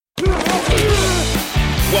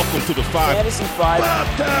Welcome to the Five. Fantasy Five.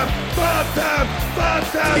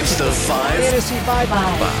 It's the Five. Fantasy Five.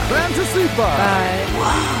 Fantasy Five.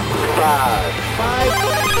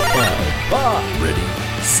 Five. Ready,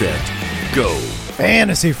 set, go.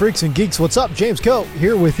 Fantasy freaks and geeks, what's up? James Coe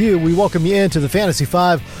here with you. We welcome you into the Fantasy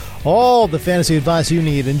Five. All the fantasy advice you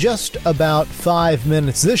need in just about 5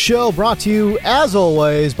 minutes. This show brought to you, as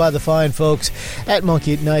always, by the fine folks at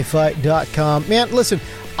monkeyknifefight.com. Man, listen,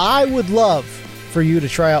 I would love for you to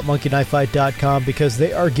try out monkeyknifefight.com because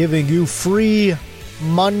they are giving you free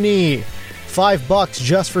money. $5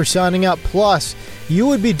 just for signing up. Plus, you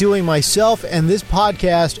would be doing myself and this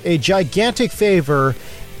podcast a gigantic favor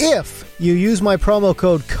if you use my promo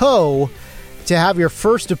code COE to have your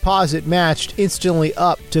first deposit matched instantly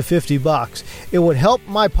up to $50. It would help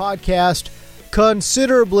my podcast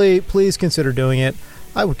considerably. Please consider doing it.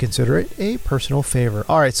 I would consider it a personal favor.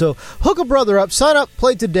 All right, so hook a brother up. Sign up,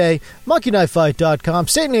 play today. monkeyknifefight.com.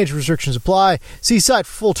 State and age restrictions apply. See site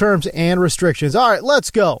for full terms and restrictions. All right,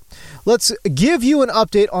 let's go. Let's give you an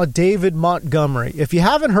update on David Montgomery. If you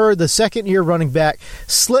haven't heard, the second-year running back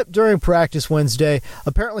slipped during practice Wednesday,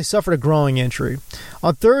 apparently suffered a growing injury.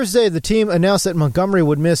 On Thursday, the team announced that Montgomery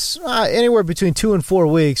would miss anywhere between 2 and 4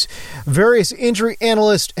 weeks. Various injury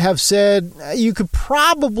analysts have said you could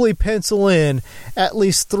probably pencil in at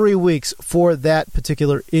least 3 weeks for that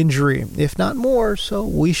particular injury, if not more, so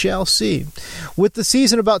we shall see. With the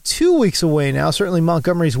season about 2 weeks away now, certainly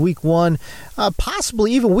Montgomery's week 1,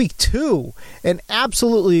 possibly even week 2, an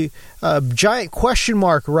absolutely giant question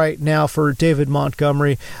mark right now for David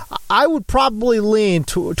Montgomery. I would probably lean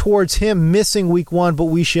towards him missing week 1, but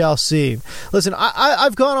we shall see. Listen,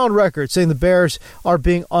 I've gone on record saying the Bears are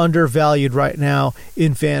being undervalued right now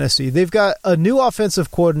in fantasy. They've got a new offensive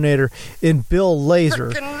coordinator in Bill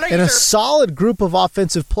Lazor and a solid group of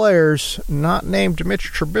offensive players, not named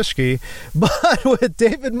Mitch Trubisky, but with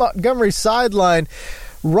David Montgomery sidelined.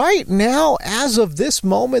 Right now, as of this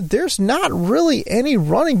moment, there's not really any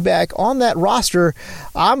running back on that roster.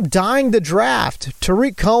 I'm dying to draft.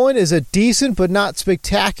 Tariq Cohen is a decent but not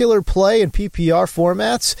spectacular play in PPR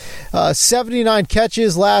formats. 79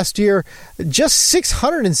 catches last year, just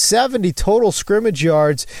 670 total scrimmage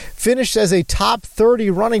yards, finished as a top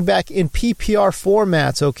 30 running back in PPR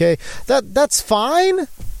formats, okay? That's fine,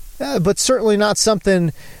 but certainly not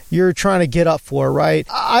something you're trying to get up for, right?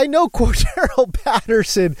 I know Cordero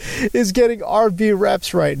Patterson is getting RB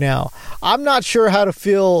reps right now. I'm not sure how to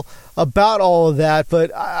feel about all of that,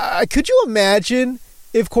 but could you imagine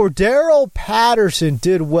if Cordero Patterson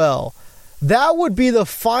did well? That would be the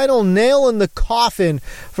final nail in the coffin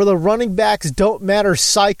for the running backs don't matter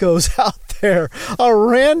psychos out there. A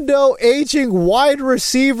rando aging wide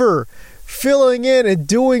receiver filling in and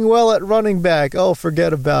doing well at running back. Oh,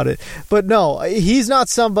 forget about it. But no, he's not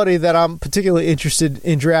somebody that I'm particularly interested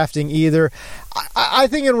in drafting either. I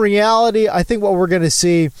think in reality, I think what we're going to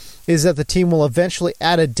see is that the team will eventually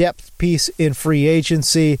add a depth piece in free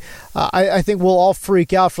agency. I think we'll all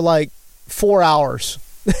freak out for like 4 hours.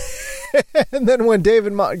 And then when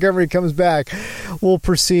David Montgomery comes back, we'll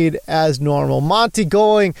proceed as normal. Monty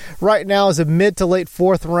going right now is a mid to late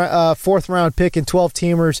fourth round pick in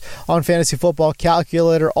 12-teamers on Fantasy Football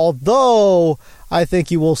Calculator, although I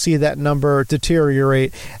think you will see that number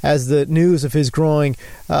deteriorate as the news of his growing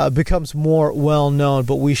becomes more well-known,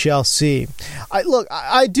 but we shall see.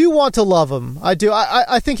 I do want to love him. I do.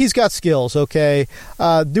 I think he's got skills, okay?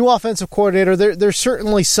 New offensive coordinator, there's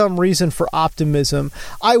certainly some reason for optimism.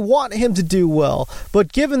 I want him to do well,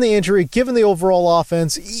 but given the injury, given the overall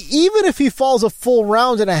offense, even if he falls a full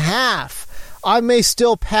round and a half, I may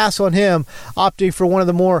still pass on him, opting for one of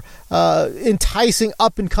the more enticing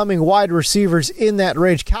up-and-coming wide receivers in that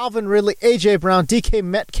range. Calvin Ridley, A.J. Brown, DK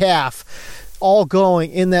Metcalf, all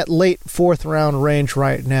going in that late 4th round range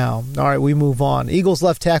right now. All right, we move on. Eagles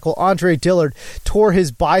left tackle Andre Dillard tore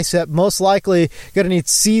his bicep, most likely going to need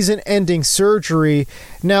season-ending surgery.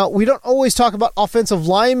 Now, we don't always talk about offensive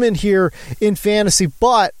linemen here in fantasy,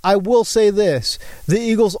 but I will say this. The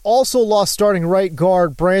Eagles also lost starting right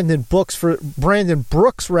guard Brandon Brooks for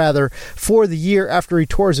the year after he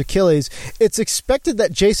tore his Achilles. It's expected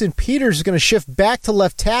that Jason Peters is going to shift back to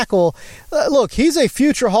left tackle. Look, he's a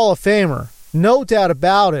future Hall of Famer. No doubt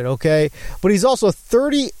about it, okay? But he's also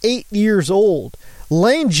 38 years old.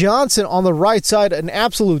 Lane Johnson on the right side, an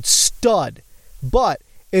absolute stud. But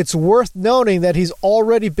it's worth noting that he's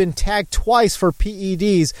already been tagged twice for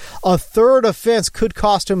PEDs. A third offense could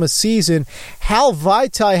cost him a season. Hal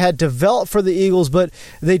Vaitai had developed for the Eagles, but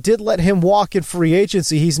they did let him walk in free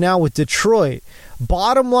agency. He's now with Detroit.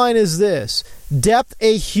 Bottom line is this. Depth,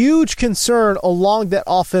 a huge concern along that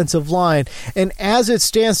offensive line. And as it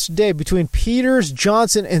stands today, between Peters,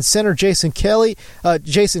 Johnson, and center Jason Kelce,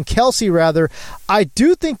 I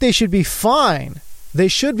do think they should be fine. They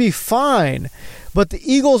should be fine. But the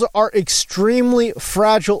Eagles are extremely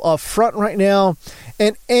fragile up front right now,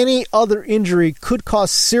 and any other injury could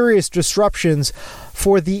cause serious disruptions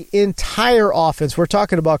for the entire offense. We're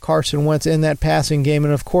talking about Carson Wentz in that passing game,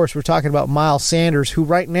 and of course we're talking about Miles Sanders, who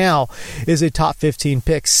right now is a top 15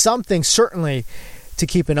 pick. Something certainly to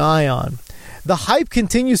keep an eye on. The hype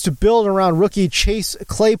continues to build around rookie Chase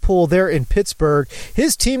Claypool there in Pittsburgh.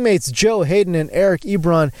 His teammates Joe Hayden and Eric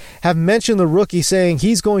Ebron have mentioned the rookie, saying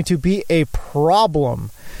he's going to be a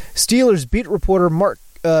problem. Steelers beat reporter Mark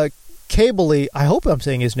Kabley, I hope I'm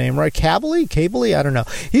saying his name right. Kabley? I don't know.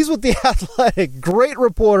 He's with The Athletic. Great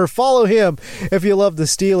reporter. Follow him if you love the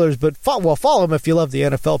Steelers, but follow him if you love the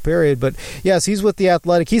NFL, period. But yes, he's with The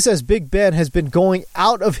Athletic. He says Big Ben has been going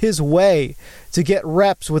out of his way to get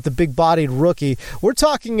reps with the big-bodied rookie. We're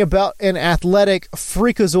talking about an athletic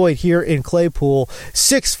freakazoid here in Claypool.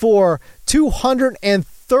 6'4",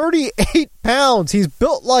 238 pounds. He's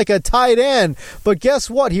built like a tight end, but guess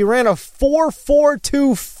what? He ran a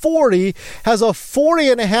 4.42 40, has a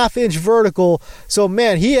 40.5-inch vertical. So,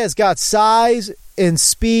 man, he has got size and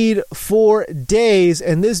speed for days,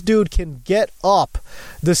 and this dude can get up.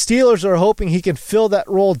 The Steelers are hoping he can fill that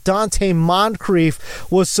role Dante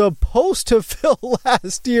Moncrief was supposed to fill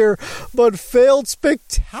last year, but failed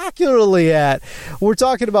spectacularly at. We're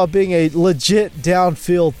talking about being a legit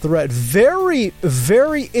downfield threat. Very,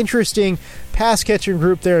 very interesting pass catching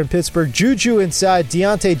group there in Pittsburgh. Juju inside,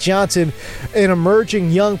 Deontay Johnson, an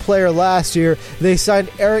emerging young player last year. They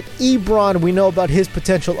signed Eric Ebron. We know about his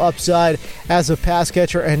potential upside as a pass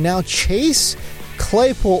catcher. And now Chase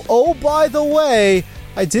Claypool. Oh, by the way,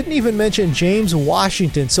 I didn't even mention James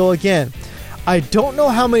Washington. So again, I don't know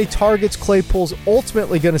how many targets Claypool's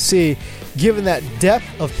ultimately going to see, given that depth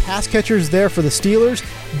of pass catchers there for the Steelers.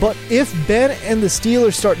 But if Ben and the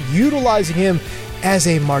Steelers start utilizing him as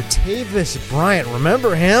a Martavis Bryant,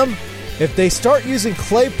 remember him? If they start using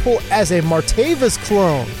Claypool as a Martavis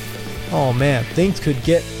clone, oh man, things could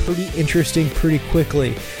get pretty interesting pretty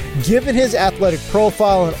quickly. Given his athletic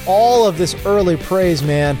profile and all of this early praise,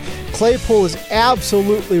 man, Claypool is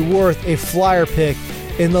absolutely worth a flyer pick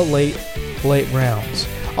in the late rounds.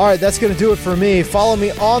 All right, that's going to do it for me. Follow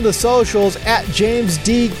me on the socials at James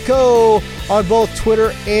D. Co. on both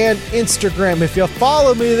Twitter and Instagram. If you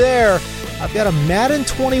follow me there, I've got a Madden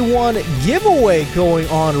 21 giveaway going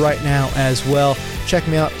on right now as well. Check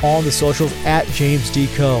me out on the socials at James D.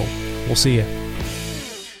 Co. We'll see you.